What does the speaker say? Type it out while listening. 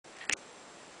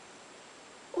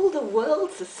the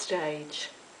world's a stage,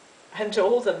 and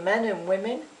all the men and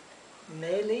women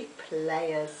merely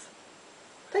players.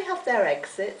 They have their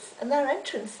exits and their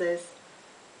entrances,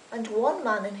 and one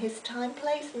man in his time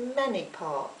plays many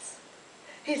parts,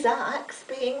 his acts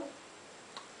being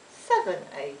 7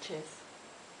 ages.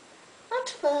 At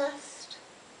first,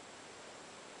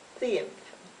 the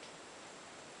infant,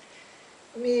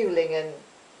 mewling and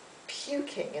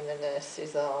puking in the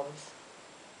nurse's arms.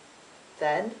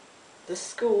 Then the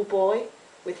schoolboy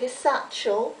with his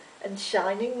satchel and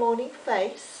shining morning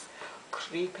face,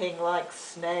 creeping like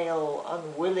snail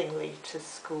unwillingly to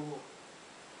school.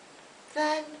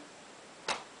 Then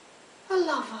a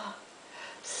lover,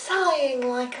 sighing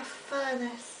like a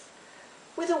furnace,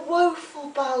 with a woeful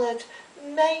ballad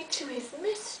made to his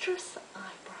mistress'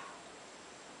 eyebrow.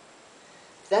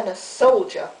 Then a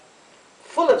soldier,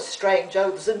 full of strange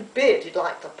oaths and bearded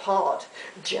like the pard,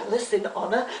 jealous in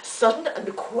honour, sudden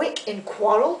and quick in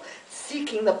quarrel,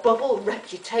 seeking the bubbled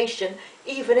reputation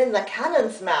even in the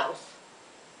cannon's mouth.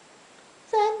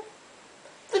 Then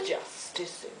the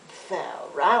justice in fair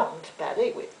round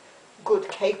belly, with good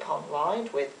capon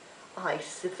lined, with eye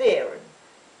severe and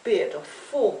beard of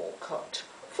formal cut,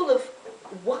 full of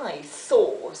wise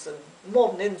saws and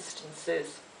modern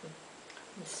instances.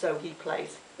 And so he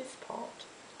plays his part.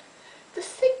 The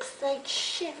 6th age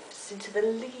shifts into the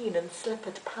lean and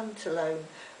slippered pantaloon,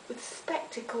 with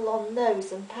spectacle on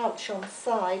nose and pouch on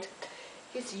side,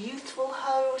 his youthful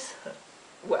hose,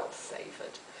 well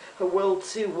savoured, a world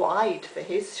too wide for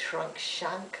his shrunk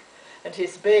shank, and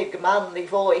his big manly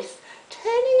voice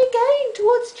turning again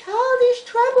towards childish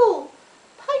treble,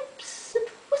 pipes and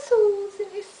whistles in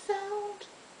his sound.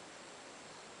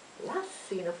 Last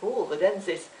scene of all that ends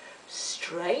this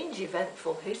strange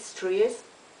eventful history is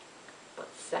but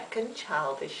second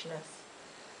childishness,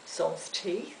 sans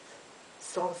teeth,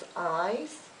 sans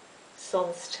eyes,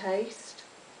 sans taste,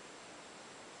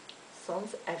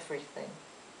 sans everything.